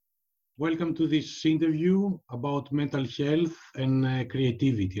Welcome to this interview about mental health and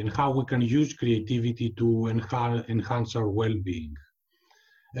creativity and how we can use creativity to enhance our well-being.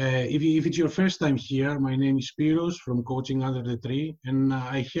 If it's your first time here, my name is Spiros from Coaching Under the Tree, and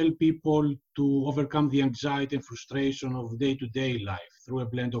I help people to overcome the anxiety and frustration of day-to-day life through a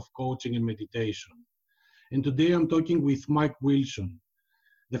blend of coaching and meditation. And today I'm talking with Mike Wilson.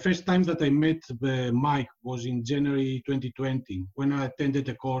 The first time that I met Mike was in January 2020 when I attended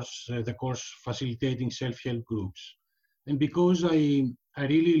the course Facilitating Self-Help Groups. And because I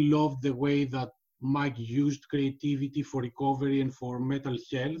really loved the way that Mike used creativity for recovery and for mental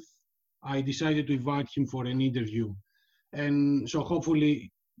health, I decided to invite him for an interview. And so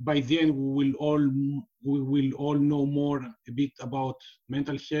hopefully by then we will all know more a bit about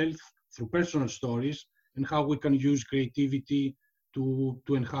mental health through personal stories and how we can use creativity to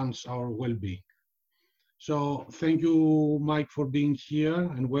enhance our well-being. So thank you, Mike, for being here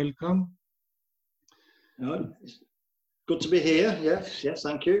and welcome. It's good to be here. Yes,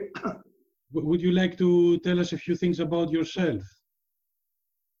 thank you. Would you like to tell us a few things about yourself?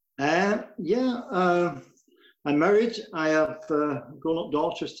 I'm married. I have a grown-up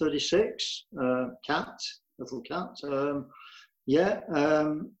daughter, 36, little cat.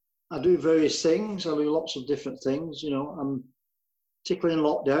 I do various things. I do lots of different things. I'm particularly in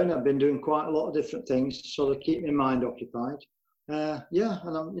lockdown. I've been doing quite a lot of different things so to keep my mind occupied. And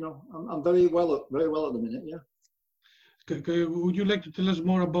I'm very well at the minute. Yeah. Would you like to tell us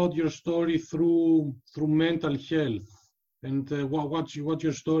more about your story through mental health and what's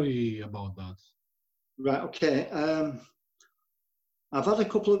your story about that? Right. Okay. I've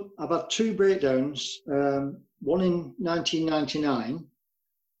had two breakdowns. One in 1999,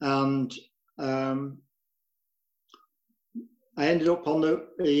 and I ended up on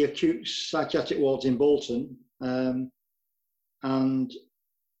the acute psychiatric wards in Bolton, and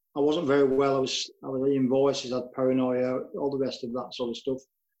I wasn't very well. I was hearing voices, I had paranoia, all the rest of that sort of stuff.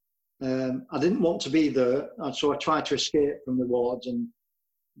 I didn't want to be there, and so I tried to escape from the wards, and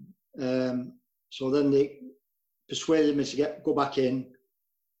so then they persuaded me to go back in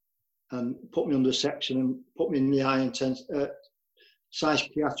and put me under a section and put me in the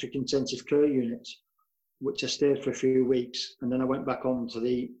psychiatric intensive care unit, which I stayed for a few weeks, and then I went back on to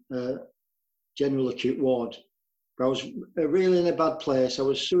the general acute ward. But I was really in a bad place. I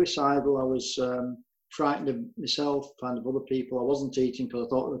was suicidal. I was frightened of myself, frightened of other people. I wasn't eating because I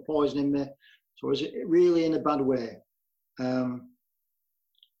thought they were poisoning me. So I was really in a bad way. But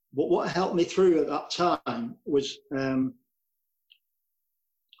what helped me through at that time was the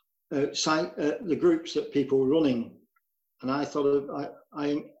groups that people were running. And I thought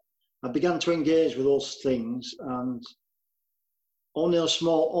I began to engage with those things, and only a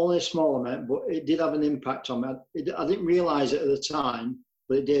small amount, but it did have an impact on me. I didn't realise it at the time,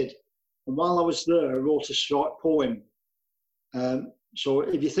 but it did. And while I was there, I wrote a short poem. So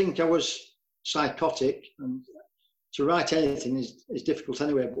if you think I was psychotic, and to write anything is difficult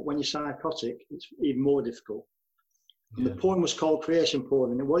anyway, but when you're psychotic, it's even more difficult. And the poem was called Creation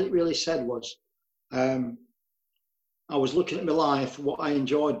Poem, and what it really said was, I was looking at my life, what I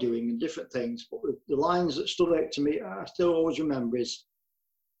enjoyed doing and different things, but the lines that stood out to me, I still always remember is,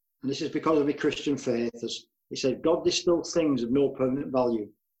 and this is because of my Christian faith, as he said, God distills things of no permanent value.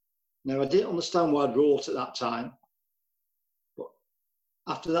 Now, I didn't understand what I wrote at that time, but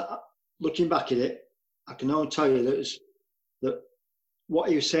after that, looking back at it, I can now tell you that what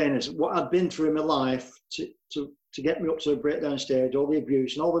he was saying is what I'd been through in my life to get me up to the breakdown stage, all the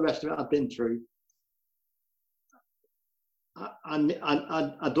abuse and all the rest of it I'd been through.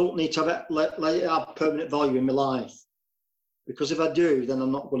 I don't need to let it have permanent value in my life, because if I do, then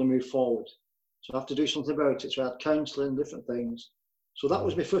I'm not going to move forward. So I have to do something about it. So I had counselling and different things. So that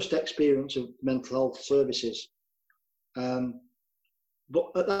was my first experience of mental health services. But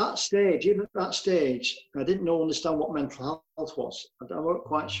at that stage, even at that stage, I didn't understand what mental health was. I weren't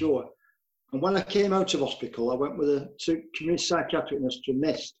quite sure. And when I came out of hospital, I went with a community psychiatric nurse to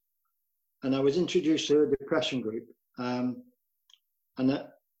MIST, and I was introduced to a depression group. And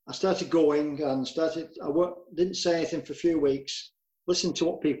I started going and didn't say anything for a few weeks, listened to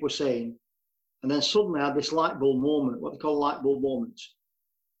what people were saying. And then suddenly I had this light bulb moment, what they call light bulb moment.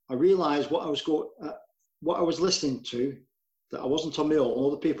 I realized what I was listening to, that I wasn't on my own,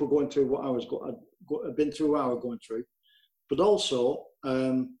 other people going through what I'd been through, what I was going through, but also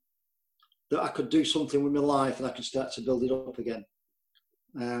that I could do something with my life and I could start to build it up again.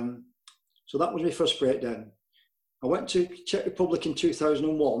 So that was my first breakdown. I went to Czech Republic in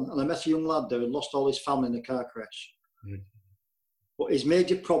 2001, and I met a young lad there who lost all his family in a car crash. Mm. But his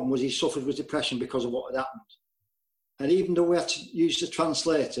major problem was he suffered with depression because of what had happened. And even though we had to use the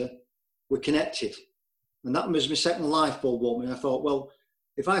translator, we're connected. And that was my second life bulb moment. I thought, well,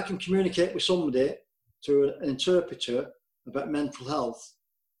 if I can communicate with somebody through an interpreter about mental health,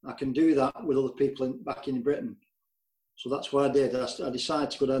 I can do that with other people back in Britain. So that's what I did. I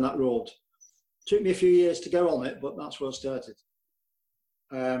decided to go down that road. It took me a few years to go on it, but that's where I started.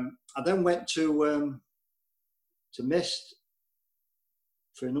 I then went to MIST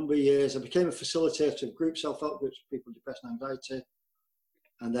for a number of years. I became a facilitator of group self-help groups for people with depression and anxiety.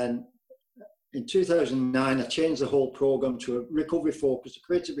 And then in 2009, I changed the whole program to a recovery focused, a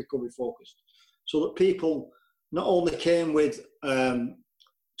creative recovery focused, so that people not only came with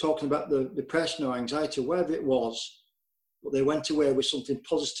talking about the depression or anxiety, whatever it was, but they went away with something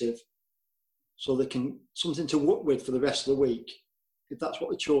positive, so they can something to work with for the rest of the week, if that's what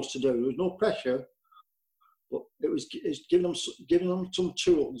they chose to do. There was no pressure, but it's giving them some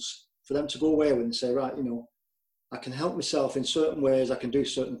tools for them to go away with and say, right, you know, I can help myself in certain ways, I can do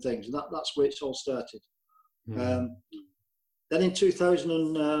certain things. And that's where it's all started. Mm. Then in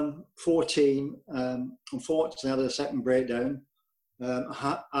 2014, unfortunately, I had a second breakdown.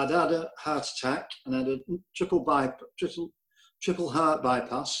 I'd had a heart attack and I had a triple heart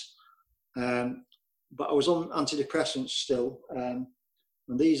bypass. But I was on antidepressants still. And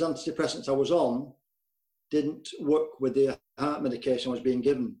these antidepressants I was on didn't work with the heart medication I was being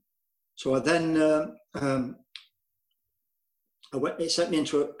given. So I then, it sent me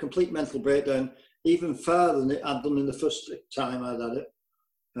into a complete mental breakdown, even further than it had done in the first time I'd had it.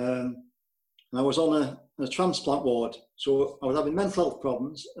 And I was on a transplant ward. So I was having mental health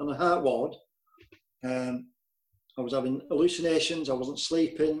problems on a heart ward. I was having hallucinations, I wasn't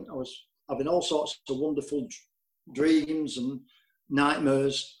sleeping, I was having all sorts of wonderful dreams and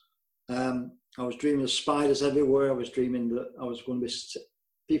nightmares. I was dreaming of spiders everywhere. I was dreaming that I was going to be,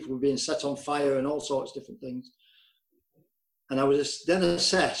 people were being set on fire and all sorts of different things. And I was then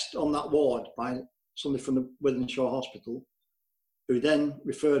assessed on that ward by somebody from the Wythenshawe Hospital, who then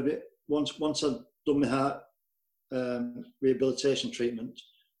referred me, once I'd done my heart rehabilitation treatment,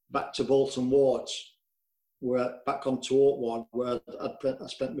 back to Bolton wards, back onto Oak Ward, where I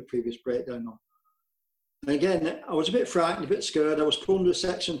spent my previous breakdown on. And again, I was a bit frightened, a bit scared. I was put under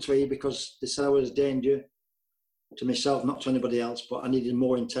Section 3 because they said I was a danger to myself, not to anybody else, but I needed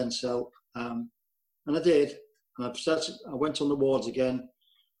more intense help. And I did. And I went on the wards again.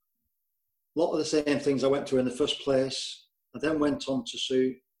 A lot of the same things I went through in the first place. I then went on to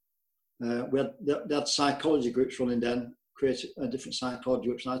sue. They had psychology groups running then, created different psychology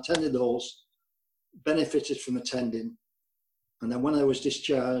groups, and I attended those, benefited from attending. And then when I was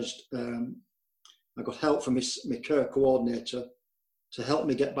discharged, I got help from my care coordinator to help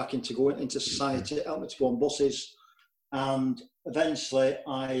me get back into going into society, help me to go on buses. And eventually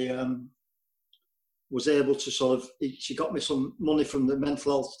I was able to she got me some money from the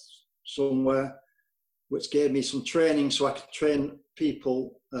mental health somewhere, which gave me some training so I could train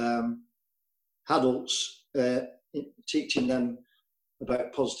people, adults, teaching them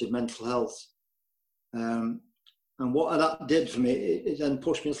about positive mental health. And what that did for me, it then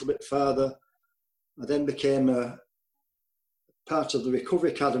pushed me a little bit further. I then became a part of the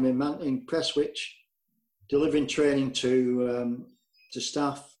Recovery Academy in Prestwich, delivering training to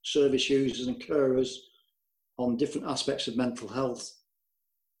staff, service users and carers on different aspects of mental health.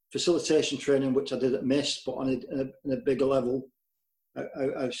 Facilitation training, which I did at MIST, but on a bigger level,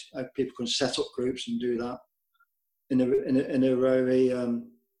 how people can set up groups and do that in a very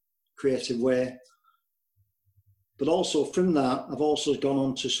creative way. But also from that, I've also gone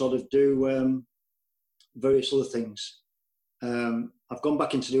on to do various other things. I've gone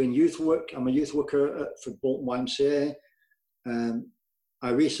back into doing youth work. I'm a youth worker for Bolton YMCA.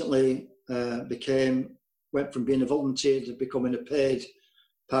 I recently went from being a volunteer to becoming a paid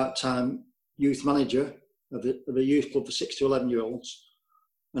part-time youth manager of a youth club for 6 to 11-year-olds.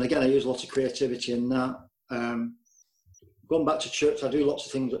 And again, I use lots of creativity in that. Going back to church, I do lots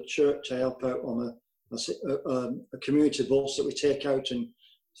of things at church. I help out on a community bus that we take out and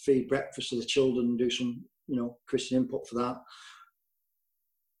feed breakfast to the children and do some, Christian input for that.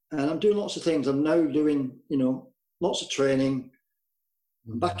 And I'm doing lots of things. I'm now doing, lots of training.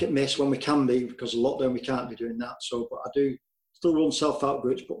 I'm back at MIST when we can be, because of lockdown we can't be doing that. So, but I do still run self-help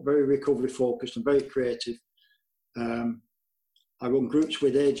groups, but very recovery focused and very creative. I run groups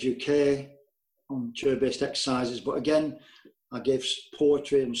with Age UK on chair-based exercises, but again, I give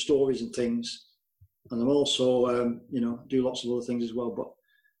poetry and stories and things. And I'm also, do lots of other things as well. But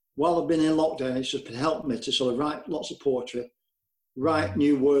while I've been in lockdown, it's just been helping me to write lots of poetry, write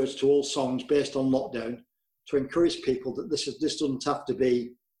new words to old songs based on lockdown, to encourage people that this doesn't have to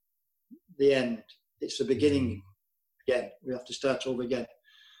be the end. It's the beginning again. We have to start over again.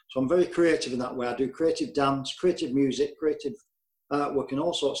 So I'm very creative in that way. I do creative dance, creative music, creative artwork, and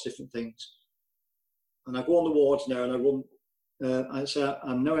all sorts of different things. And I go on the wards now, and I run. I say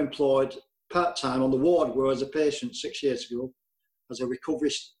I'm now employed part-time on the ward where I was a patient 6 years ago as a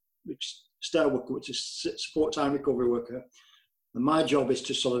recovery stair worker, which is support time recovery worker. And my job is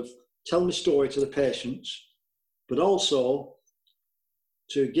to sort of tell my story to the patients, but also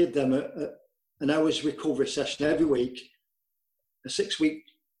to give them an hour's recovery session every week, a 6-week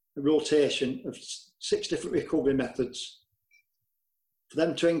rotation of 6 different recovery methods for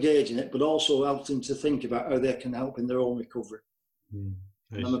them to engage in it, but also help them to think about how they can help in their own recovery.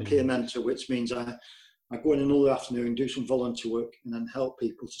 And I'm a peer mentor, which means I go in another afternoon and do some volunteer work and then help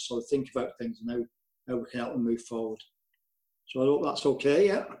people to sort of think about things and how we can help them move forward. So I hope that's okay,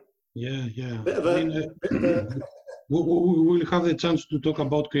 yeah? Yeah. We'll have the chance to talk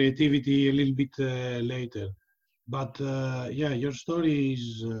about creativity a little bit later. But yeah, your story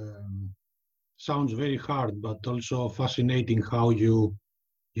sounds very hard, but also fascinating how you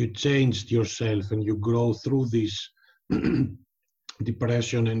changed yourself and you grow through this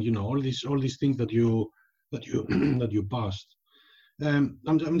depression and all these things that you passed.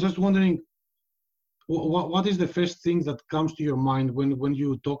 I'm just wondering, what is the first thing that comes to your mind when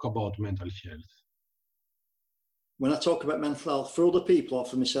you talk about mental health? When I talk about mental health, for other people or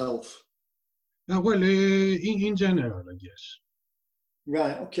for myself? Well, in general, I guess.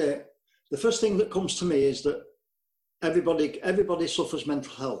 Right, okay. The first thing that comes to me is that everybody suffers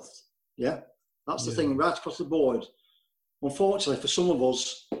mental health, yeah? That's the thing right across the board. Unfortunately, for some of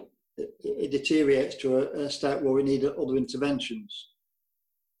us, it deteriorates to a state where we need other interventions.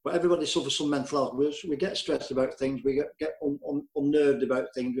 But everybody suffers some mental health. We get stressed about things, we get unnerved about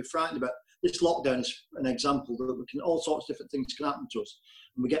things, we're frightened about. This lockdown is an example that all sorts of different things can happen to us.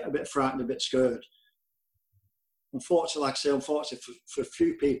 And we get a bit frightened, a bit scared. Unfortunately, like I say, for a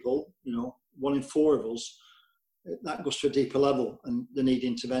few people, 1 in 4 of us, that goes to a deeper level and they need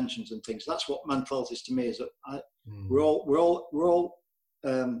interventions and things. That's what mental health is to me, is that we're all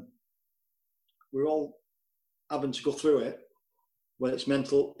having to go through it, whether it's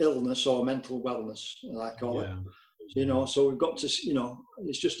mental illness or mental wellness, I call it. So we've got to,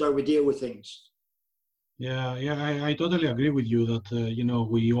 it's just how we deal with things. Yeah, I totally agree with you that,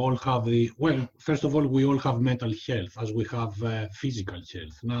 we all have first of all, we all have mental health as we have physical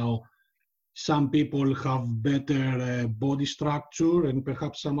health. Now, some people have better body structure and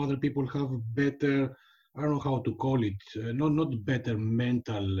perhaps some other people have better, I don't know how to call it, not better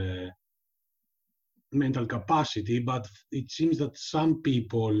mental capacity, but it seems that some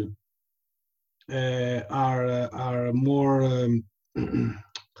people are more,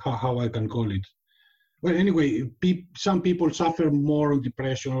 how I can call it. Well, anyway, some people suffer more of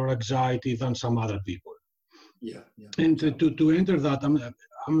depression or anxiety than some other people. Yeah. And to enter that,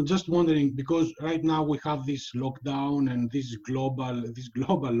 I'm just wondering, because right now we have this lockdown and this global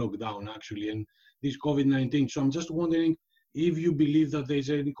lockdown actually, and this COVID-19. So I'm just wondering if you believe that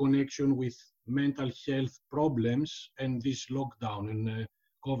there's any connection with mental health problems and this lockdown and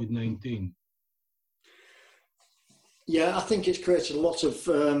COVID-19. Yeah, I think it's created a lot of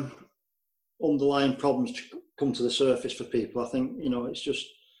underlying problems to come to the surface for people. I think, it's just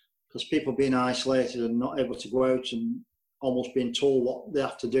because people being isolated and not able to go out and almost being told what they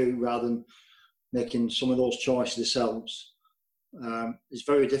have to do rather than making some of those choices themselves. It's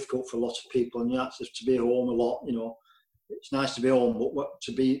very difficult for a lot of people, and you have to be at home a lot. It's nice to be home, but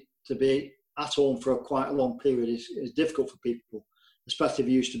to be at home for quite a long period is difficult for people, especially if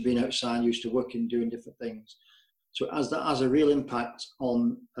you're used to being outside, used to working, doing different things. So that has a real impact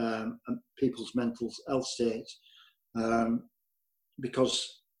on people's mental health states,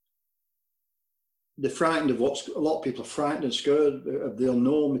 because they're frightened of a lot of people are frightened and scared of the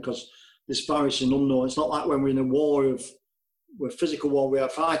unknown, because this virus is unknown. It's not like when we're in a we're physical war, we are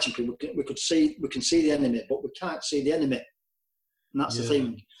fighting people. We can see the enemy, but we can't see the enemy. And that's the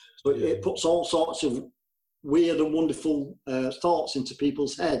thing. So it puts all sorts of weird and wonderful thoughts into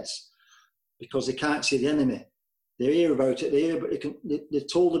people's heads because they can't see the enemy. They hear about it, they're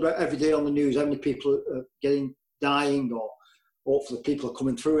told about every day on the news how many people are dying, or hopefully people are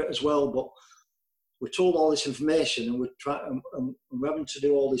coming through it as well. But we're told all this information, and we're having to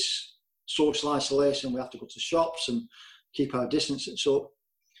do all this social isolation. We have to go to shops and keep our distance. So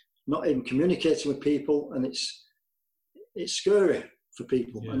not even communicating with people, and it's scary for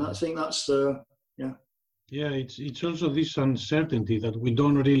people. And I think that's Yeah, it's also this uncertainty that we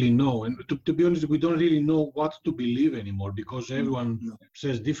don't really know. And to be honest, we don't really know what to believe anymore because everyone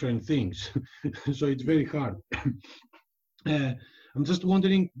says different things. So it's very hard. I'm just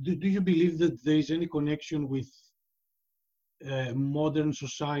wondering, do you believe that there is any connection with modern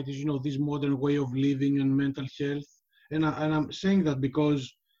societies, you know, this modern way of living and mental health. And I'm saying that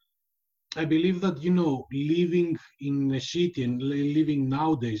because I believe that, you know, living in a city and living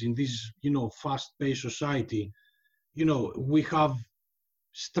nowadays in this, you know, fast-paced society, you know, we have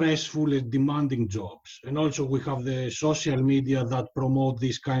stressful and demanding jobs. And also we have the social media that promote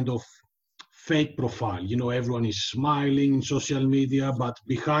this kind of fake profile. You know, everyone is smiling in social media, but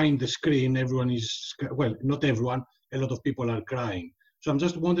behind the screen, everyone is, well, not everyone, a lot of people are crying. So I'm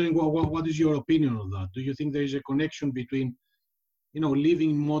just wondering, what is your opinion on that? Do you think there is a connection between, you know, living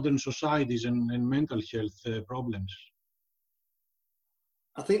in modern societies and mental health problems?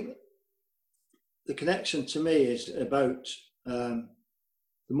 I think the connection to me is about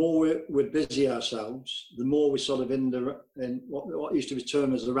the more we're busy ourselves, the more we're sort of in what used to be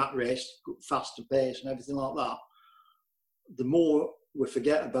termed as the rat race, faster pace and everything like that, the more we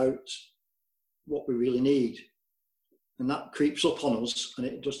forget about what we really need. And that creeps up on us and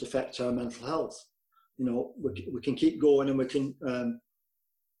it just affects our mental health. You know, we can keep going and we can,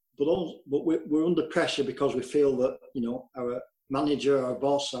 but we're under pressure because we feel that, you know, our manager, our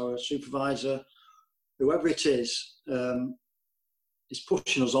boss, our supervisor, whoever it is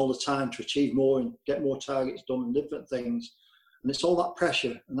pushing us all the time to achieve more and get more targets done and different things. And it's all that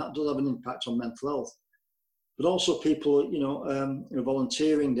pressure, and that does have an impact on mental health. But also people, you know,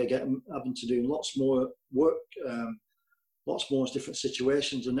 volunteering, they're having to do lots more work, lots more different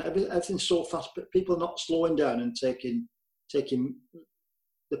situations, and everything's so fast, but people are not slowing down and taking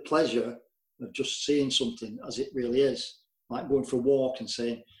the pleasure of just seeing something as it really is, like going for a walk and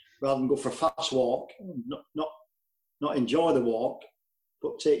saying, rather than go for a fast walk, not enjoy the walk,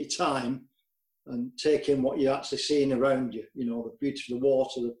 but take your time and take in what you're actually seeing around you. You know, the beauty of the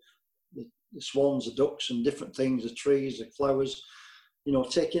water, the swans, the ducks, and different things, the trees, the flowers. You know,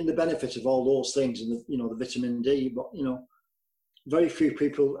 taking the benefit of all those things and the vitamin D. But you know, very few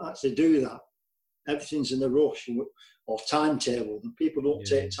people actually do that. Everything's in a rush or timetable, and people don't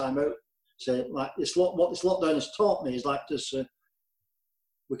take time out. So, like what this lockdown has taught me is like this.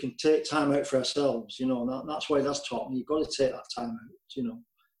 We can take time out for ourselves, you know, and that's why that's taught me. You've got to take that time out, you know,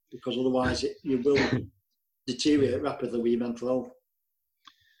 because otherwise you will deteriorate rapidly with your mental health.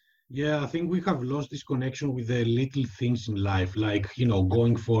 Yeah, I think we have lost this connection with the little things in life, like, you know,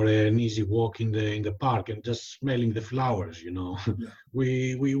 going for an easy walk in the park and just smelling the flowers, you know. Yeah.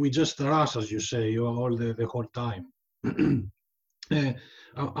 We just rush, as you say, all the whole time. I'm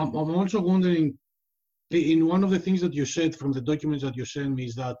also wondering, in one of the things that you said from the documents that you sent me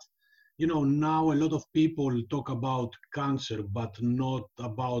is that, you know, now a lot of people talk about cancer, but not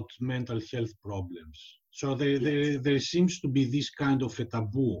about mental health problems. So there seems to be this kind of a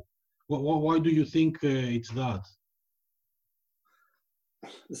taboo. Why do you think it's that?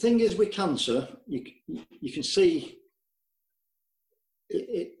 The thing is with cancer, you can see,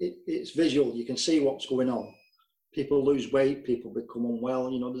 it's visual. You can see what's going on. People lose weight, people become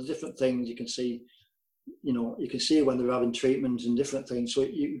unwell, you know, there's different things you can see. You know, you can see when they're having treatments and different things. So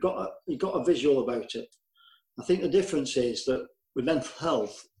you've got a visual about it. I think the difference is that with mental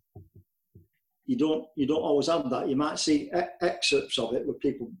health, you don't always have that. You might see excerpts of it with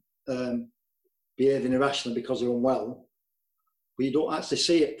people behaving irrationally because they're unwell, but you don't actually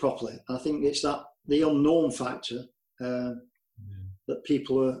see it properly. And I think it's that the unknown factor that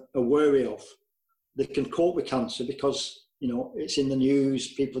people are wary of. They can cope with cancer because, you know, it's in the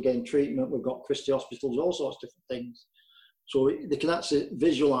news, people are getting treatment, we've got Christie hospitals, all sorts of different things. So they can actually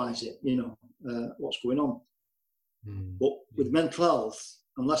visualize it, you know, what's going on. But with mental health,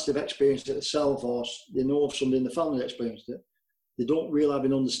 unless they've experienced it themselves or they know of somebody in the family that experienced it, they don't really have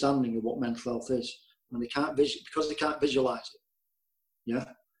an understanding of what mental health is. And they can't because they can't visualize it. Yeah.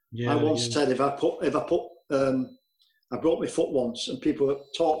 I once said I broke my foot once and people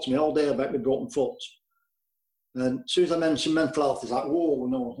talked to me all day about my broken foot. And as soon as I mentioned mental health, it's like, whoa,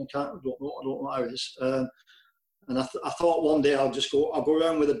 no, I don't know how it is. And I thought one day I'll go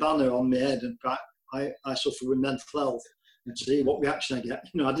around with a banner on my head and I suffer with mental health and see what reaction I get.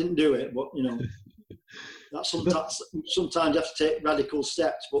 You know, I didn't do it, but you know, sometimes you have to take radical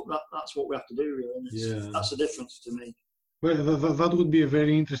steps, but that's what we have to do, really. That's the difference to me. Well, that would be a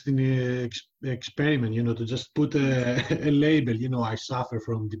very interesting experiment, you know, to just put a label, you know, I suffer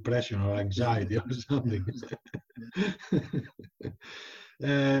from depression or anxiety or something.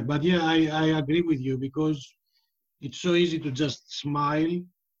 But yeah, I agree with you because it's so easy to just smile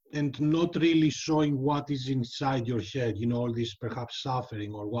and not really showing what is inside your head, you know, all this perhaps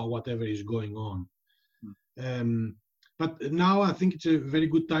suffering or whatever is going on. But now I think it's a very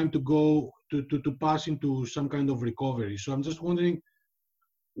good time to go to pass into some kind of recovery. So I'm just wondering,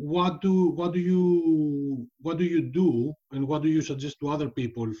 what do you do, and what do you suggest to other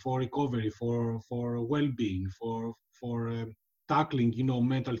people for recovery, for well-being, for tackling, you know,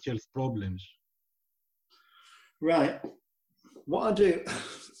 mental health problems? Right. What I do,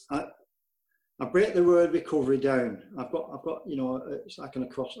 I break the word recovery down. I've got, you know, it's like an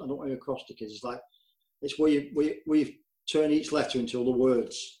acrostic. I don't know what an acrostic is. It's like, it's where you turn each letter into other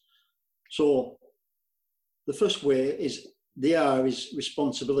words. So the first way is, the R is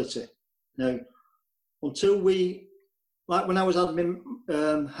responsibility. Now, until we, like when I was having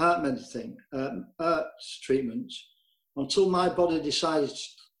heart medicine, heart treatments, until my body decided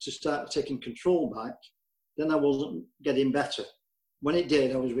to start taking control back, then I wasn't getting better. When it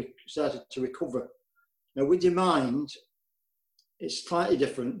did, I was started to recover. Now, with your mind, it's slightly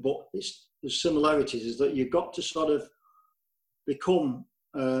different, but there's similarities. Is that you've got to sort of become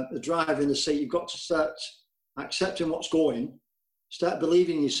the driver in the seat. You've got to start accepting what's going, start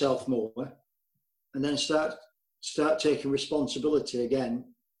believing in yourself more, and then start taking responsibility again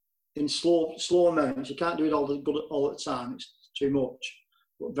in slow amounts. You can't do it all the time. It's too much,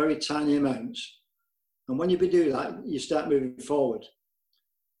 but very tiny amounts. And when you do that, you start moving forward.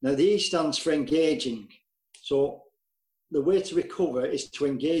 Now, the E stands for engaging. So the way to recover is to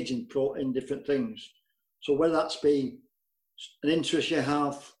engage in different things. So whether that's be an interest you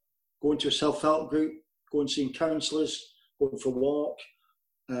have, going to a self-help group, going seeing counsellors, going for a walk,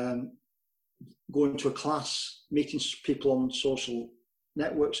 going to a class, meeting people on social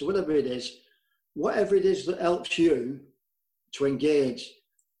networks, or whatever it is that helps you to engage.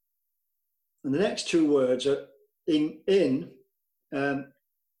 And the next two words are in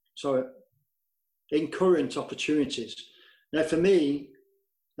current opportunities. Now, for me,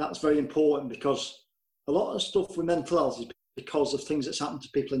 that's very important, because a lot of stuff with mental health is because of things that's happened to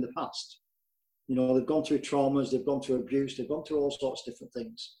people in the past. You know, they've gone through traumas, they've gone through abuse, they've gone through all sorts of different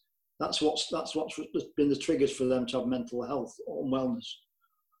things. That's what's been the triggers for them to have mental health or wellness.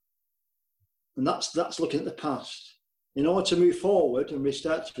 And that's looking at the past. In order to move forward and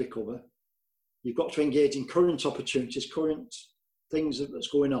restart to recover, you've got to engage in current opportunities, current things that's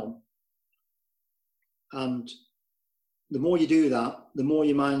going on. And the more you do that, the more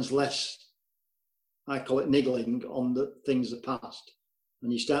your mind's less, I call it, niggling on the things of the past.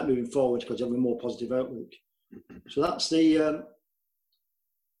 And you start moving forward because you have a more positive outlook. So that's the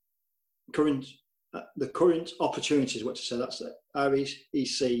current opportunities, what to say. That's the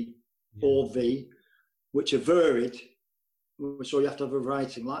REC, which are varied. So you have to have a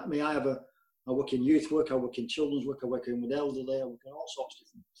variety. Like me, I work in youth work, I work in children's work, I work in with elderly, I work in all sorts of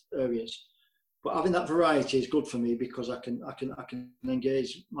different areas. But having that variety is good for me, because I can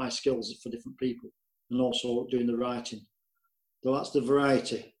engage my skills for different people, and also doing the writing. So that's the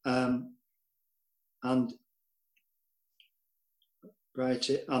variety. And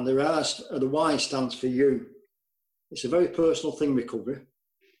the Y stands for you. It's a very personal thing, recovery.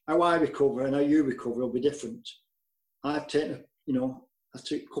 How I recover and how you recover will be different. I've taken, you know, I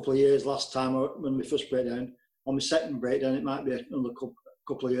took a couple of years last time when we first breakdown. On my second breakdown, it might be another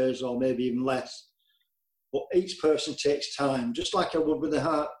couple of years, or maybe even less. But each person takes time, just like I would with the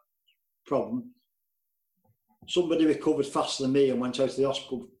heart problem. Somebody recovered faster than me and went out to the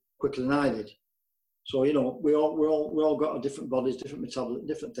hospital quicker than I did. So, you know, we all got our different bodies, different metabolism,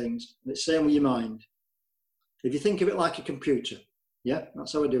 different things. And it's the same with your mind. If you think of it like a computer, yeah,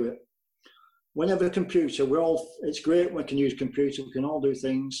 that's how I do it. Whenever a computer, it's great when we can use a computer, we can all do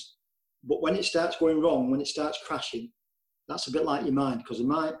things. But when it starts going wrong, when it starts crashing, that's a bit like your mind, because your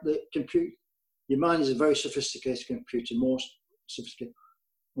mind is a very sophisticated computer, more sophisticated.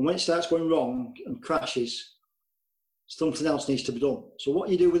 And when it starts going wrong and crashes, something else needs to be done. So what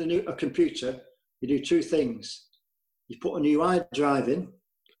you do with a computer, you do two things. You put a new iDrive in,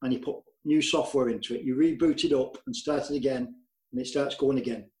 and you put new software into it. You reboot it up and start it again, and it starts going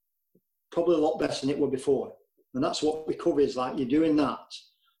again. Probably a lot better than it was before. And that's what recovery is like. You're doing that.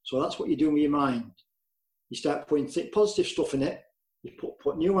 So that's what you're doing with your mind. You start putting positive stuff in it. You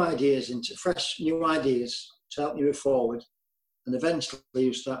put new ideas into, fresh new ideas to help you move forward. And eventually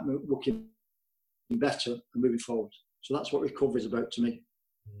you start looking better and moving forward. So that's what recovery is about to me.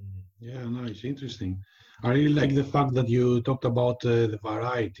 Yeah, nice, interesting. I really like the fact that you talked about the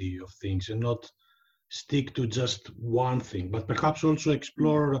variety of things and not stick to just one thing, but perhaps also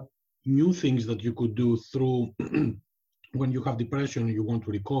explore new things that you could do through when you have depression and you want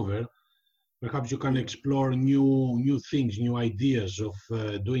to recover. Perhaps you can explore new things, new ideas of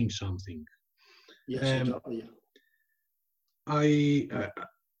doing something. Yes, exactly.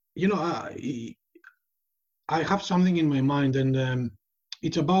 I have something in my mind, and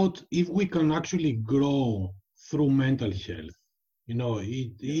it's about if we can actually grow through mental health. You know,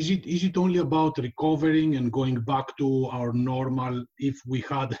 is it only about recovering and going back to our normal, if we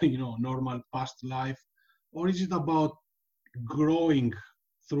had, you know, normal past life, or is it about growing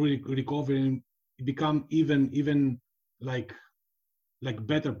through recovery and become even like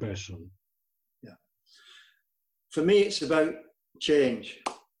better person? Yeah. For me, it's about change.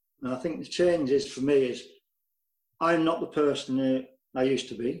 And I think the change is, for me, is I'm not the person I used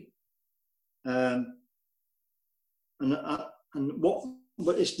to be.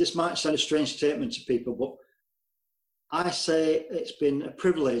 This might sound a strange statement to people, but I say it's been a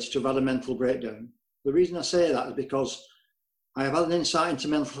privilege to have had a mental breakdown. The reason I say that is because I have had an insight into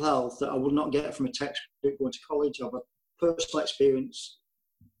mental health that I would not get from a textbook going to college. I've a personal experience.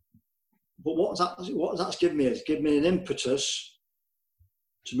 But what that's given me is given me an impetus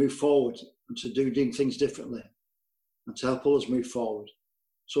to move forward and to do things differently and to help others move forward.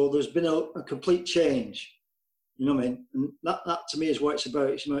 So there's been a complete change. You know what I mean? And that to me is what it's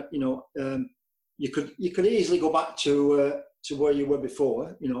about. It's about, you know, you could easily go back to where you were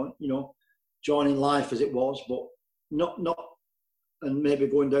before. You know, joining life as it was, but not, and maybe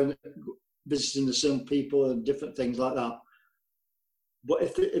going down, visiting the same people and different things like that. But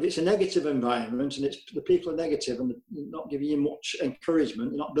if it's a negative environment and the people are negative and they're not giving you much encouragement,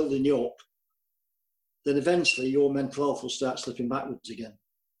 they're not building you up, then eventually your mental health will start slipping backwards again.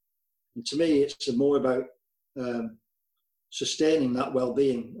 And to me, it's more about sustaining that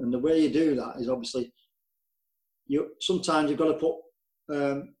well-being. And the way you do that is obviously, sometimes you've got to put,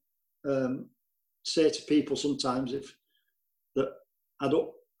 say to people sometimes that I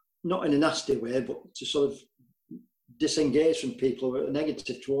don't, not in a nasty way, but to sort of disengage from people who are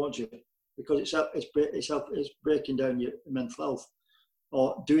negative towards you, because it's breaking down your mental health,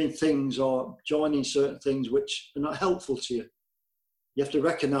 or doing things or joining certain things which are not helpful to you. You have to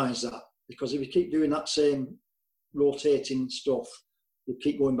recognise that, because if you keep doing that same rotating stuff, you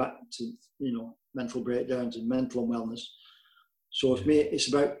keep going back to, you know, mental breakdowns and mental unwellness. So for me, it's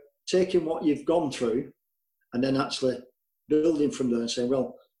about taking what you've gone through and then actually building from there and saying,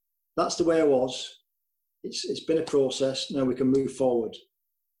 well, that's the way I was. It's been a process. Now we can move forward,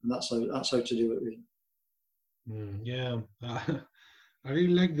 and that's how to do it, really. Yeah, I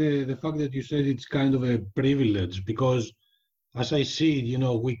really like the fact that you said it's kind of a privilege, because as I see it, you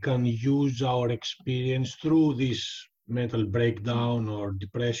know, we can use our experience through this mental breakdown or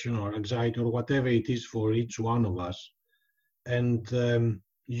depression or anxiety or whatever it is for each one of us, and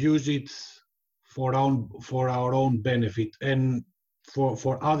use it for our own benefit and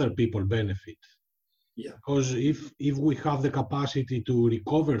for other people benefit. Yeah. Because if we have the capacity to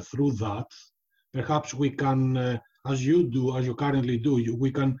recover through that, perhaps we can, as you currently do,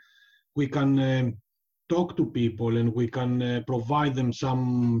 we can talk to people, and we can provide them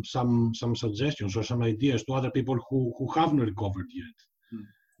some suggestions or some ideas to other people who haven't recovered yet.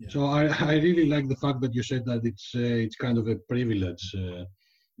 Yeah. So I really like the fact that you said that it's kind of a privilege.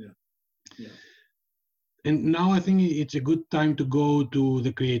 Yeah. And now I think it's a good time to go to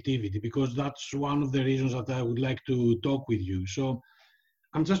the creativity, because that's one of the reasons that I would like to talk with you. So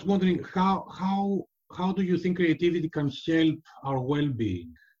I'm just wondering, how do you think creativity can help our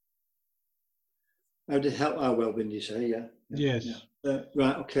well-being? How did it help our well-being, you say? Yeah. Yes. Yeah.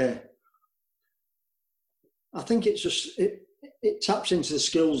 Right. Okay. I think it's just it taps into the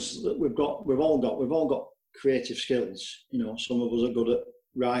skills that we've all got creative skills. You know, some of us are good at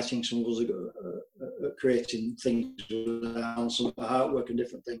writing, some of us are good at creating things, some of artwork and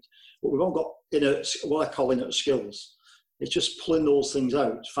different things. But we've all got what I call innate skills. It's just pulling those things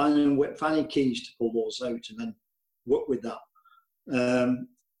out, finding keys to pull those out, and then work with that.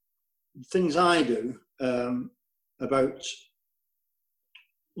 Things I do about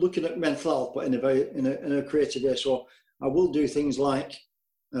looking at mental health, but in a creative way. So I will do things like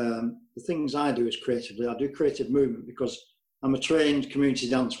the things I do is creatively. I do creative movement because I'm a trained community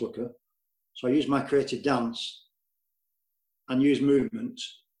dance worker. So I use my creative dance and use movement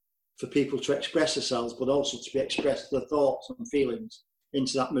for people to express themselves, but also to be expressed their thoughts and feelings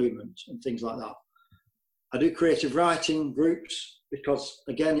into that movement and things like that. I do creative writing groups because,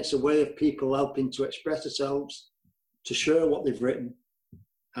 again, it's a way of people helping to express themselves, to share what they've written,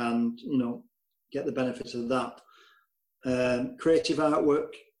 and, you know, get the benefits of that. Creative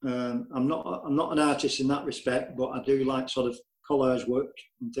artwork. I'm not an artist in that respect, but I do like sort of collage work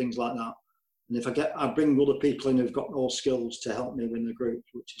and things like that. And if I bring other people in who've got those skills to help me win the group,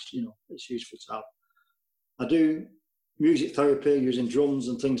 which is, you know, it's useful to have. I do music therapy using drums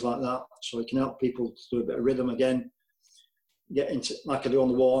and things like that, so it can help people to do a bit of rhythm again. Get into, like I do on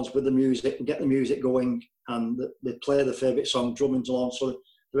the wards with the music, get the music going, and they play their favourite song, drumming along, so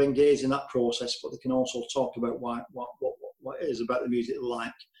they're engaged in that process, but they can also talk about what what it is about the music they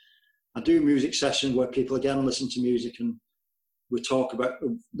like. I do music sessions where people again listen to music and we talk about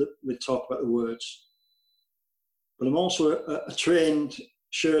the words. But I'm also a trained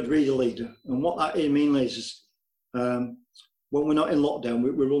shared reader leader, and what that means is when we're not in lockdown,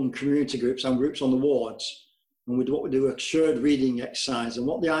 we run community groups and groups on the wards, and we do a shared reading exercise. And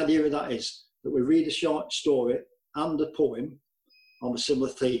what the idea of that is that we read a short story and a poem on a similar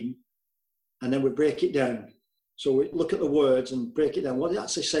theme, and then we break it down. So we look at the words and break it down. What it's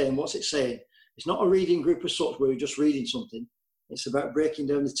actually saying, what's it saying? It's not a reading group as such where we're just reading something. It's about breaking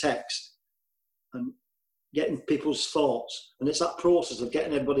down the text and getting people's thoughts. And it's that process of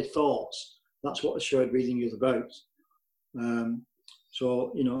getting everybody's thoughts. That's what the shared reading is about.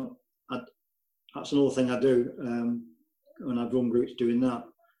 So, you know, that's another thing I do when I've run groups doing that.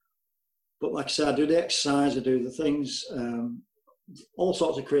 But like I said, I do the exercise, I do the things, all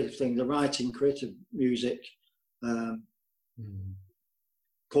sorts of creative things, the writing, creative music,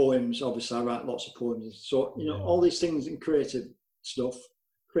 poems. Obviously, I write lots of poems. So, you know, all these things in creative stuff,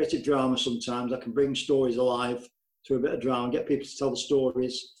 creative drama sometimes. I can bring stories alive through a bit of drama, get people to tell the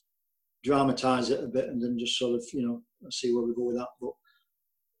stories, dramatise it a bit, and then just sort of, you know, see where we go with that. But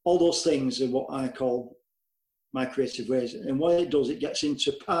all those things are what I call my creative ways. And what it does, it gets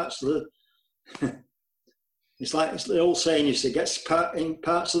into parts of the it's like it's the old saying, you see, it gets in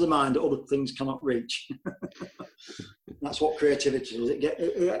parts of the mind that other things cannot reach. That's what creativity is.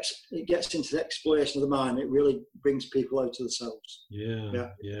 It gets into the exploration of the mind. It really brings people out of themselves. Yeah.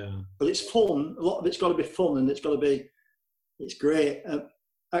 But it's fun. A lot of it's got to be fun, and it's great,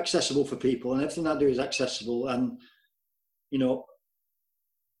 accessible for people, and everything I do is accessible. And you know,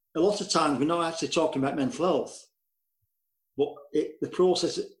 a lot of times we're not actually talking about mental health, but the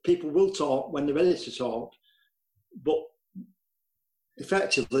process, people will talk when they're ready to talk, but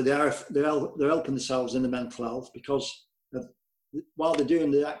effectively they're helping themselves in the mental health because while they're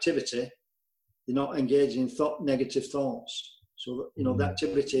doing the activity, they're not engaging in negative thoughts. So that, you know, the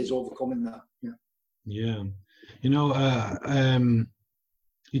activity is overcoming that. Yeah. You know,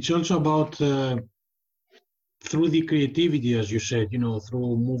 it's also about through the creativity, as you said, you know,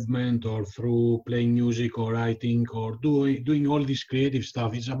 through movement or through playing music or writing or doing all this creative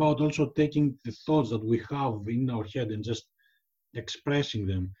stuff. It's about also taking the thoughts that we have in our head and just expressing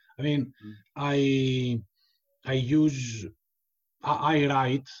them. I mean, I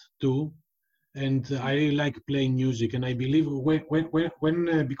write too, and I really like playing music. And I believe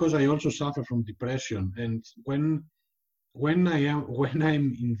when because I also suffer from depression, and when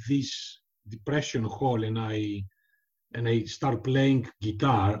I'm in this depression hole and I start playing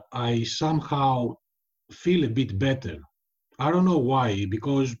guitar, I somehow feel a bit better. I don't know why,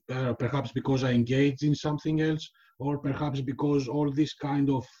 because perhaps because I engage in something else, or perhaps because all this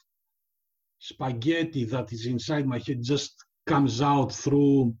kind of spaghetti that is inside my head just comes out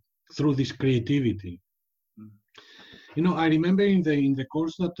through this creativity. You know, I remember in the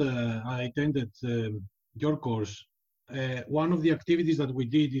course that I attended, your course, one of the activities that we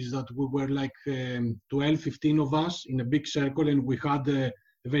did is that we were like 12, 15 of us in a big circle, and we had a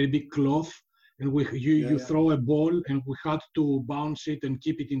very big cloth, and you throw a ball, and we had to bounce it and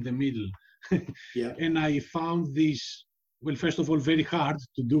keep it in the middle. And I found this, well, first of all, very hard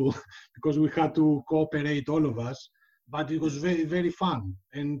to do because we had to cooperate, all of us, but it was very, very fun.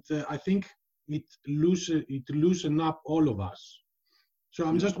 And I think it loosened up all of us. So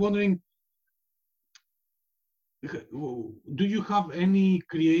I'm just wondering, do you have any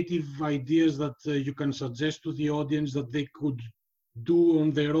creative ideas that you can suggest to the audience that they could do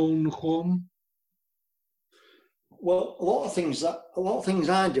on their own home? Well, a lot of things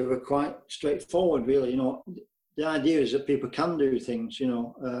I do are quite straightforward, really. You know, the idea is that people can do things, you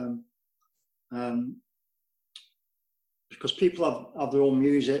know, because people have their own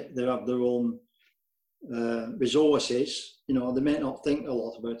music, they have their own resources. You know, they may not think a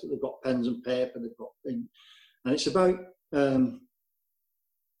lot about it. They've got pens and paper, they've got things. And it's about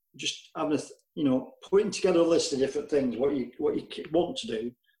just having you know, putting together a list of different things, what you want to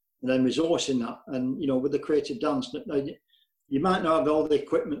do, and then resourcing that. And, you know, with the creative dance, you might not have all the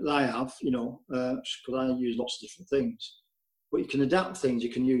equipment that I have, you know, because I use lots of different things. But you can adapt things. You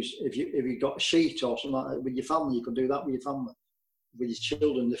can use, if you've got a sheet or something like that with your family, you can do that with your family. With your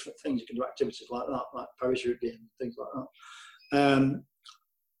children, different things. You can do activities like that, like parachute game, things like that.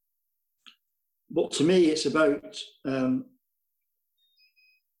 But to me, it's about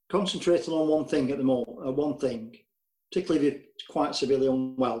concentrating on one thing at the moment, one thing, particularly if you're quite severely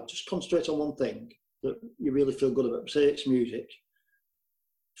unwell, just concentrate on one thing that you really feel good about. Say it's music.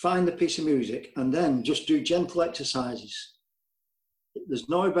 Find a piece of music and then just do gentle exercises. it's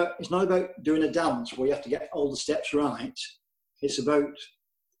not about doing a dance where you have to get all the steps right. It's about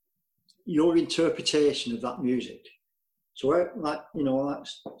your interpretation of that music. So, like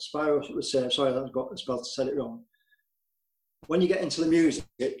Spyro would say, sorry, I've got spelled to said it wrong. When you get into the music,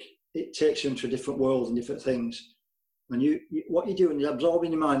 it takes you into a different world and different things. And what you're doing is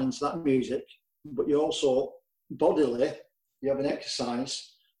absorbing your mind into that music, but you also bodily, you have an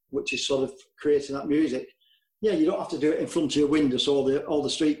exercise which is sort of creating that music. Yeah, you don't have to do it in front of your window so all the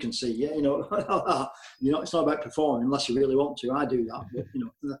street can see. Yeah, it's not about performing unless you really want to. I do that,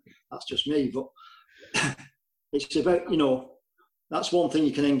 but that's just me. But it's about that's one thing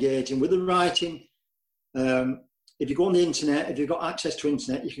you can engage in with the writing. If you go on the internet, if you've got access to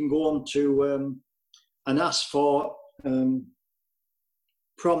internet, you can go on to and ask for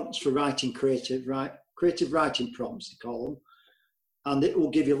prompts for writing creative writing prompts, they call them, and it will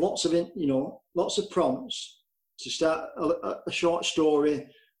give you lots of prompts to start a short story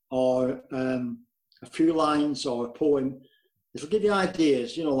or a few lines or a poem. It'll give you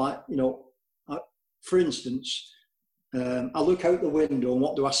ideas, for instance, I look out the window and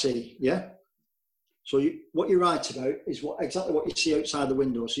what do I see? Yeah. So what you write about is exactly what you see outside the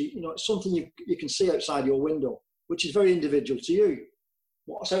window. So, it's something you can see outside your window, which is very individual to you.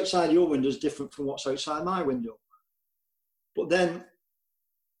 What's outside your window is different from what's outside my window. But then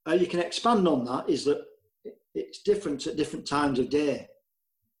how you can expand on that is that it's different at different times of day.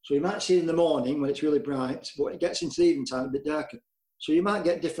 So you might see it in the morning when it's really bright, but it gets into the evening time a bit darker. So you might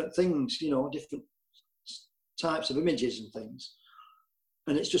get different things, different types of images and things.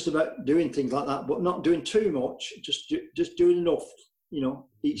 And it's just about doing things like that, but not doing too much, just doing enough,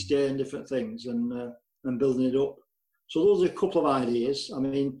 each day and different things and building it up. So those are a couple of ideas. I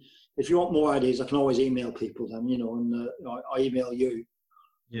mean, if you want more ideas, I can always email people then, and I email you.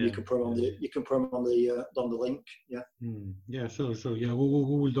 Yeah. You can put them on the link. Yeah. Yeah, sure. Yeah, we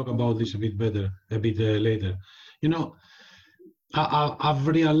will talk about this a bit later. I've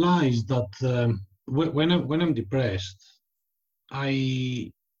realized that when I'm depressed,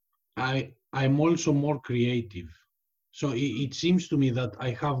 I'm also more creative. So it seems to me that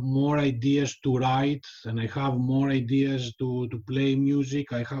I have more ideas to write and I have more ideas to play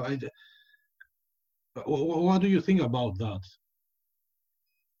music. What do you think about that?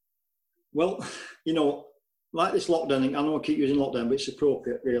 Well, like this lockdown thing, I know I keep using lockdown, but it's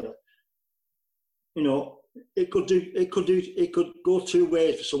appropriate, really. It could go two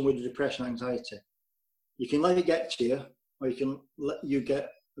ways for someone with depression and anxiety. You can let it get to you, or you can let you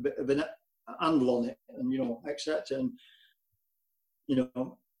get a bit of a handle on it and, accept it. And,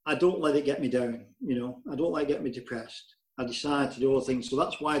 I don't let it get me down, I don't let it get me depressed. I decide to do other things. So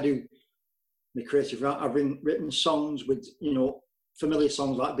that's why I do the creative writing. I've written songs with, familiar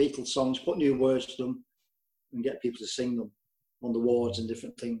songs like Beatles songs, put new words to them and get people to sing them on the wards and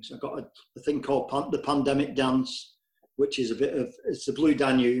different things. I've got a thing called the Pandemic Dance, which is it's the Blue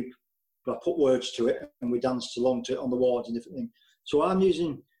Danube, but I put words to it and we danced along to it on the wards and different things. So I'm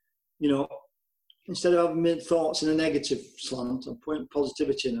using, instead of having thoughts in a negative slant, I'm putting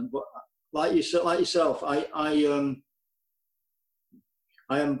positivity in them. But like yourself, I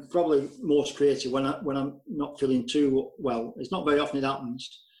am probably most creative when I'm not feeling too well. It's not very often it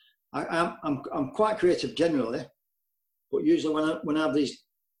happens. I'm quite creative generally, but usually when I have these,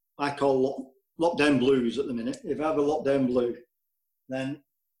 I call lockdown blues at the minute. If I have a lockdown blue, then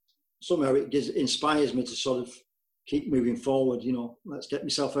somehow it inspires me to sort of keep moving forward. Let's get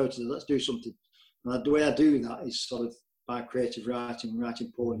myself out of it. Let's do something. And the way I do that is sort of by creative writing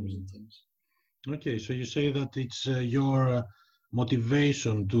poems and things. Okay, so you say that it's your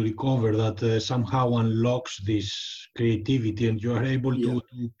motivation to recover that somehow unlocks this creativity, and you are able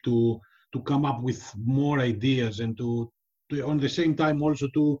to come up with more ideas and to on the same time also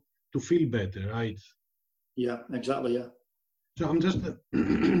to feel better, right? Yeah, exactly. Yeah. So I'm just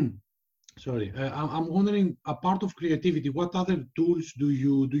sorry. I'm wondering, apart of creativity, what other tools do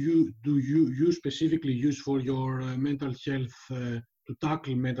you specifically use for your mental health to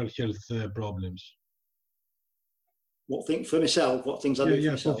tackle mental health problems? What thing for myself? What things I do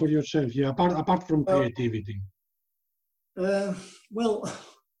for myself? For yourself. Yeah, apart from creativity. Well,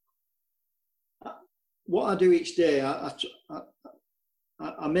 what I do each day, I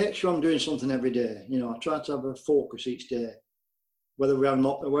make sure I'm doing something every day. I try to have a focus each day. Whether I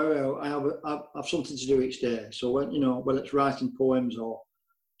have something to do each day. So whether it's writing poems or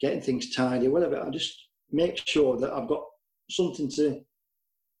getting things tidy, whatever, I just make sure that I've got something to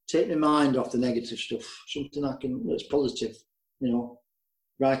take my mind off the negative stuff, something that's positive,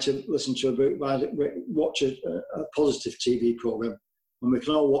 listen to a book, watch a positive TV program. And we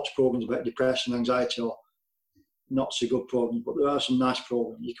can all watch programs about depression, anxiety, or not so good programs, but there are some nice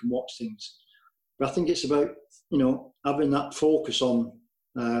programs. You can watch things. But I think it's about, you know, having that focus on,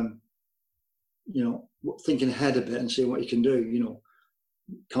 you know, thinking ahead a bit and seeing what you can do. You know,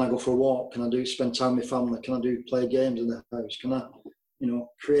 can I go for a walk? Can I spend time with family? Can I play games in the house? Can I, you know,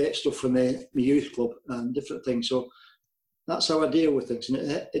 create stuff for my youth club and different things? So that's how I deal with things, and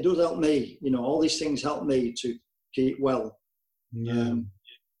it does help me. You know, all these things help me to keep well. Yeah.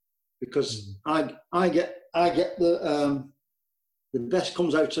 Because I get the best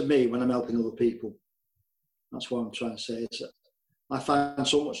comes out of me when I'm helping other people. That's what I'm trying to say. Is that I find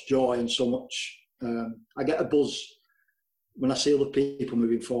so much joy and so much. I get a buzz when I see other people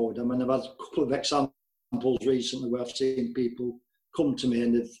moving forward. I mean, I've had a couple of examples recently where I've seen people come to me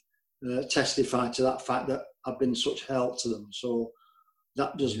and they've testified to that fact that I've been such help to them. So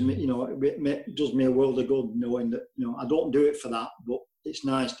that does me, you know, it does me a world of good knowing that, you know, I don't do it for that, but it's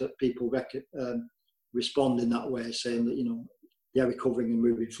nice that people respond in that way, saying that, you know, they're recovering and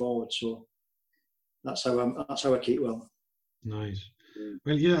moving forward. So that's how I keep well. Nice.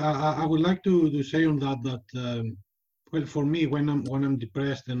 Well, yeah, I would like to say on that well, for me, when I'm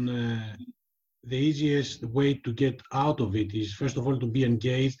depressed, and the easiest way to get out of it is, first of all, to be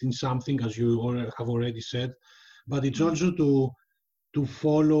engaged in something, as you have already said, but it's also to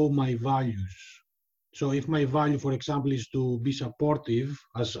follow my values. So if my value, for example, is to be supportive,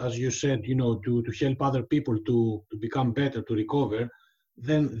 as you said, you know, to help other people to become better, to recover,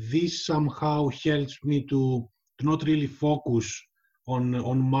 then this somehow helps me to not really focus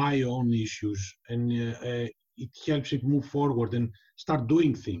on my own issues, and it helps it move forward and start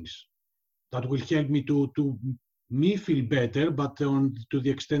doing things that will help me to me feel better, but to the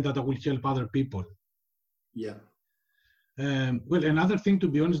extent that I will help other people. Yeah. Well, another thing, to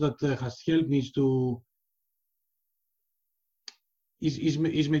be honest, that has helped me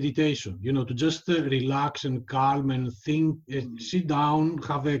is meditation. You know, to just relax and calm and think, sit down,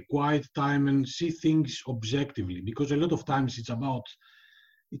 have a quiet time, and see things objectively. Because a lot of times it's about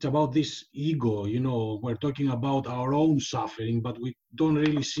this ego. You know, we're talking about our own suffering, but we don't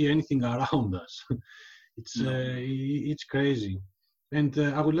really see anything around us. It's crazy. And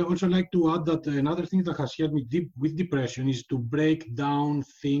I would also like to add that another thing that has helped me with depression is to break down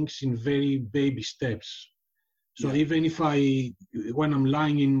things in very baby steps. So even if when I'm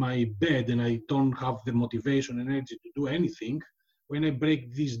lying in my bed and I don't have the motivation and energy to do anything, when I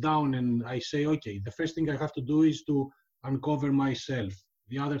break this down and I say, okay, the first thing I have to do is to uncover myself.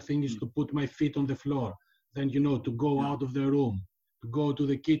 The other thing is to put my feet on the floor. Then, you know, to go out of the room, to go to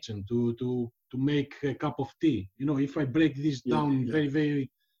the kitchen, to make a cup of tea. You know, if I break this down in very,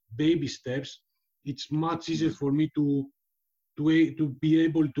 very baby steps, it's much easier for me to be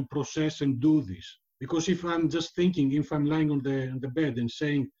able to process and do this. Because if I'm just thinking, if I'm lying on the bed and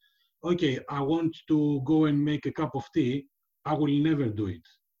saying, okay, I want to go and make a cup of tea, I will never do it.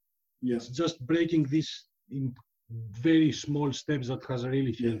 Yeah. It's just breaking this in very small steps that has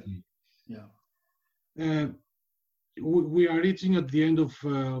really helped me. Yeah. We are reaching at the end of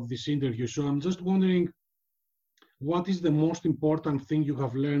this interview, so I'm just wondering, what is the most important thing you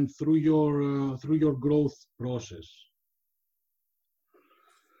have learned through your growth process?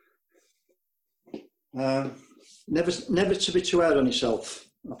 Never to be too hard on yourself.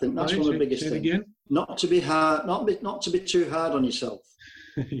 I think that's one of the biggest things. Again? Not to be hard, not to be too hard on yourself.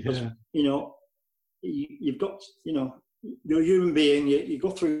 Yeah. You know, you've got, you know, you're a human being. You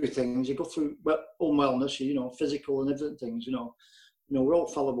go through things. You go through unwellness. You know, physical and different things. You know, we're all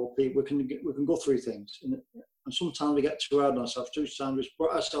fallible people. We can go through things, and sometimes we get too hard on ourselves. Sometimes we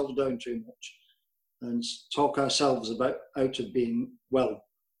put ourselves down too much, and talk ourselves out of being well.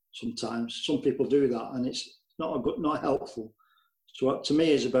 Sometimes some people do that, and it's not helpful. So to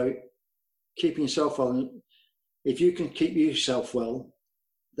me, it's about keeping yourself well. And if you can keep yourself well,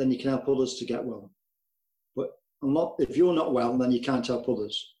 then you can help others to get well. But if you're not well, then you can't help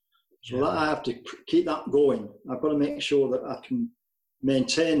others. So that I have to keep that going. I've got to make sure that I can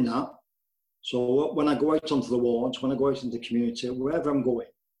maintain that. So when I go out onto the wards, when I go out into the community, wherever I'm going,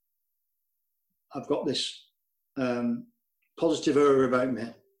 I've got this positive aura about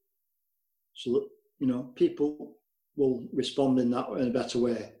me. So that, you know, people will respond in a better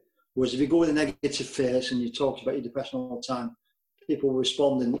way. Whereas if you go with a negative face and you talk about your depression all the time, people will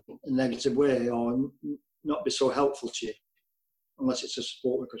respond in a negative way or not be so helpful to you, unless it's a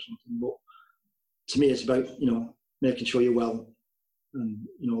support work or something. But to me, it's about, you know, making sure you're well and,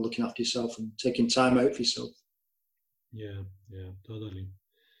 you know, looking after yourself and taking time out for yourself. Yeah, totally.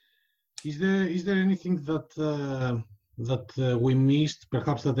 Is there anything that we missed,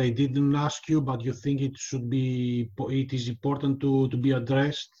 perhaps that I didn't ask you, but you think it is important to be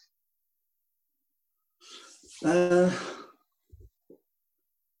addressed? I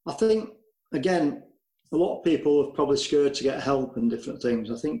think, again, a lot of people are probably scared to get help and different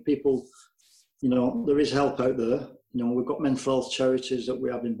things. I think people, you know, there is help out there. You know, we've got mental health charities that we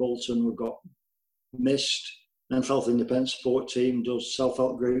have in Bolton. We've got MIST, Mental Health Independent Support Team, does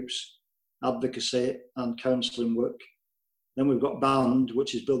self-help groups, advocacy and counselling work. Then we've got BAND,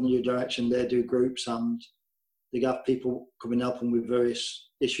 which is Building New Direction. They do groups and they have people come and help them with various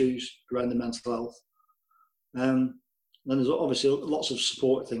issues around the mental health. Then there's obviously lots of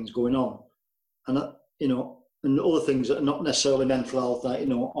support things going on. And, you know, and other things that are not necessarily mental health, like, you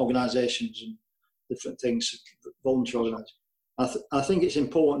know, organisations and different things, voluntary organisations. I think it's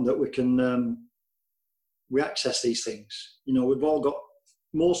important that we can, we access these things. You know, we've all got,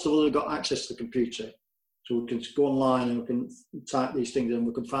 most of us have got access to the computer. So we can go online and we can type these things in,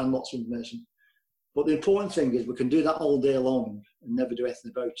 we can find lots of information. But the important thing is we can do that all day long and never do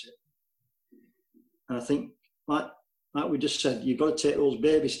anything about it. And I think, like we just said, you've got to take those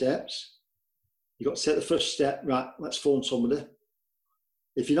baby steps. You've got to take the first step, right, let's phone somebody.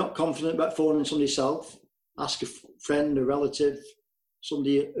 If you're not confident about phoning somebody yourself, ask a friend, a relative,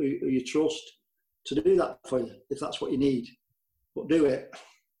 somebody who you trust to do that for you, if that's what you need. But do it.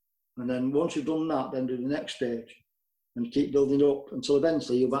 And then once you've done that, then do the next stage and keep building up until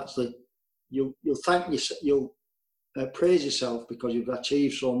eventually you'll thank yourself, you'll praise yourself because you've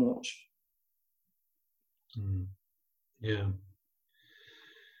achieved so much. Yeah.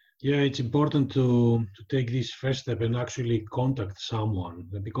 Yeah, it's important to take this first step and actually contact someone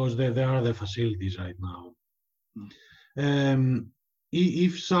because there are the facilities right now.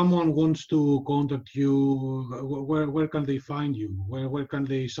 If someone wants to contact you, where can they find you? Where can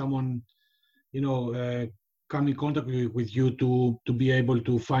someone, you know, come in contact with you to be able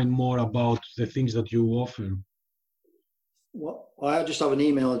to find more about the things that you offer? Well, I just have an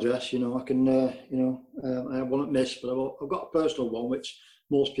email address. You know, I can, you know, I have one at MIST, but I've got a personal one which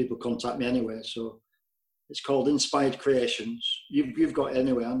most people contact me anyway. So it's called Inspired Creations. You've got it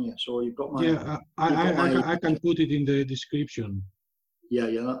anyway, haven't you? So you've got my. Yeah, I can put it in the description. Yeah,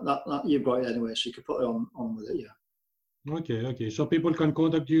 that you've got it anyway, so you can put it on with it, yeah. Okay. So people can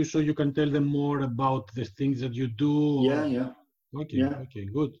contact you, so you can tell them more about the things that you do. Or... Yeah. Okay,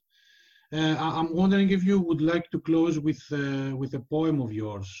 good. I'm wondering if you would like to close with a poem of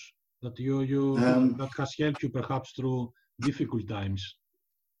yours that that has helped you perhaps through difficult times.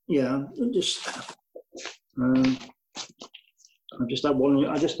 Yeah, I just had one.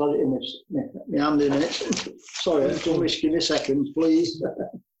 I just had it in my hand in it. Sorry, don't wish. Give me a second, please.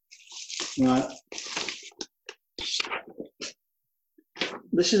 Right.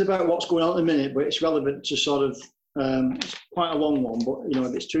 This is about what's going on at the minute, but it's relevant to sort of. It's quite a long one, but you know,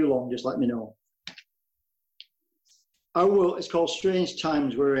 if it's too long, just let me know. Our world. It's called Strange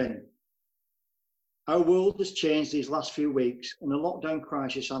Times We're In. Our world has changed these last few weeks, and the lockdown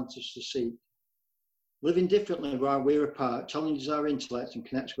crisis answers to seek. Living differently while we're apart challenges our intellect and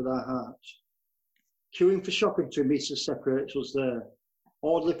connects with our hearts. Queuing for shopping to meet us separates us there.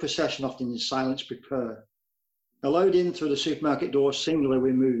 Orderly procession often in silence prepare. Allowed in through the supermarket door singly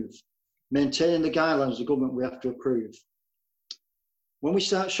we move, maintaining the guidelines of the government we have to approve. When we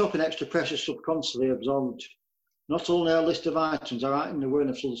start shopping extra precious subconsciously absorbed, not only our list of items are heightened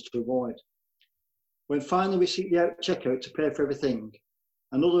awareness of others to avoid. When finally we seek the out checkout to pay for everything,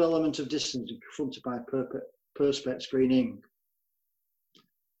 another element of distance is confronted by perspex screening.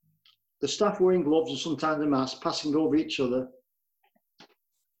 The staff wearing gloves and sometimes a mask, passing over each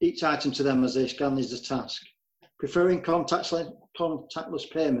item to them as they scan is the task. Preferring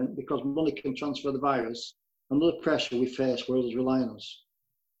contactless payment because money can transfer the virus, another pressure we face where others rely on us.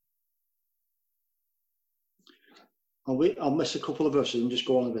 I'll miss a couple of verses and just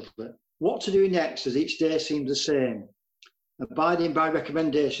go on a bit. What to do next as each day seems the same. Abiding by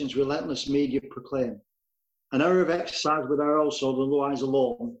recommendations relentless media proclaim. An hour of exercise with our household otherwise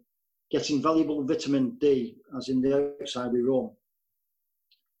alone, getting valuable vitamin D as in the outside we roam.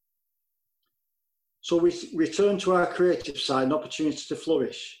 So we return to our creative side, an opportunity to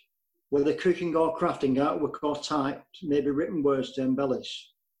flourish, whether cooking or crafting, artwork or type, maybe written words to embellish.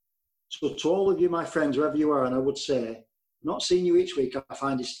 So to all of you, my friends, wherever you are, and I would say, not seeing you each week, I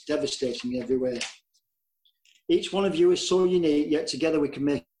find it's devastating in every way. Each one of you is so unique, yet together we can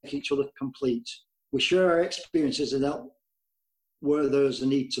make each other complete. We share our experiences and help where there's a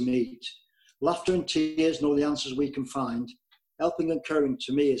need to meet. Laughter and tears know the answers we can find. Helping and caring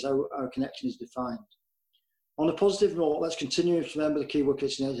to me is how our connection is defined. On a positive note, let's continue to remember the key word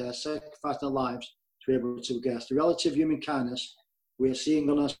kitchen is sacrificing our lives to be able to guess. The reality of human kindness we are seeing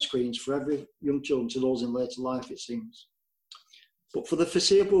on our screens for every young children to those in later life, it seems. But for the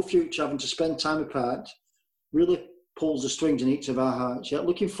foreseeable future, having to spend time apart, really pulls the strings in each of our hearts. Yet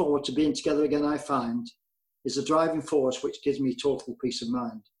looking forward to being together again, I find, is the driving force which gives me total peace of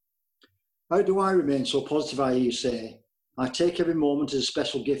mind. How do I remain so positive, I hear you say? I take every moment as a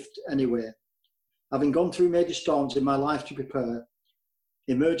special gift anyway. Having gone through major storms in my life to prepare,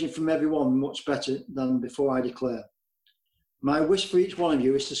 emerging from every one much better than before I declare. My wish for each one of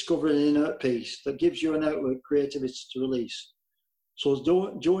you is to discover an inner peace that gives you an outlet, creativity to release. So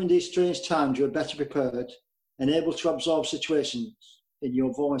during these strange times, you are better prepared and able to absorb situations in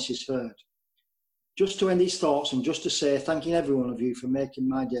your voice is heard. Just to end these thoughts and just to say, thanking every one of you for making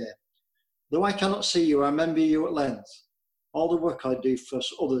my day. Though I cannot see you, I remember you at length. All the work I do for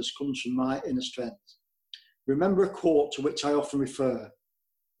others comes from my inner strength. Remember a quote to which I often refer.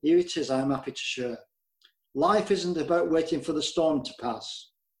 Here it is, I am happy to share. Life isn't about waiting for the storm to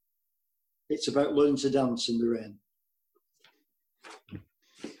pass. It's about learning to dance in the rain.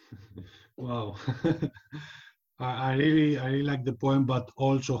 Wow. I really like the poem, but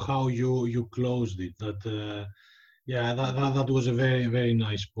also how you closed it. That was a very, very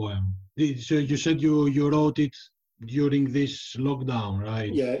nice poem. So you said you wrote it during this lockdown,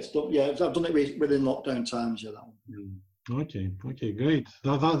 right? Yeah, I've done it within lockdown times. Yeah, that one. Okay, great.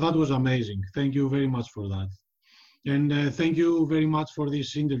 That was amazing. Thank you very much for that. And thank you very much for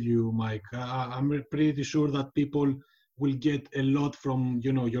this interview, Mike. I'm pretty sure that people will get a lot from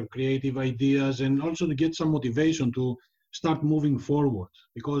your creative ideas, and also to get some motivation to start moving forward,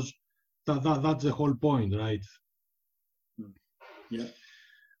 because that's the whole point, right? Yeah.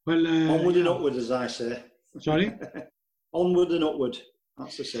 Well, onward and upward, as I say. Sorry? Onward and upward.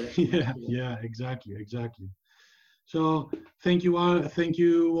 That's the say. Yeah, exactly. So thank you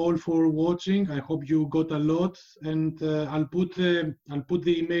all for watching. I hope you got a lot, and I'll put the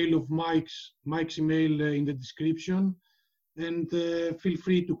email of Mike's email in the description, and feel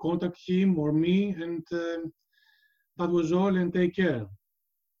free to contact him or me. And that was all, and take care.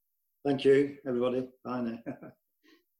 Thank you, everybody. Bye now.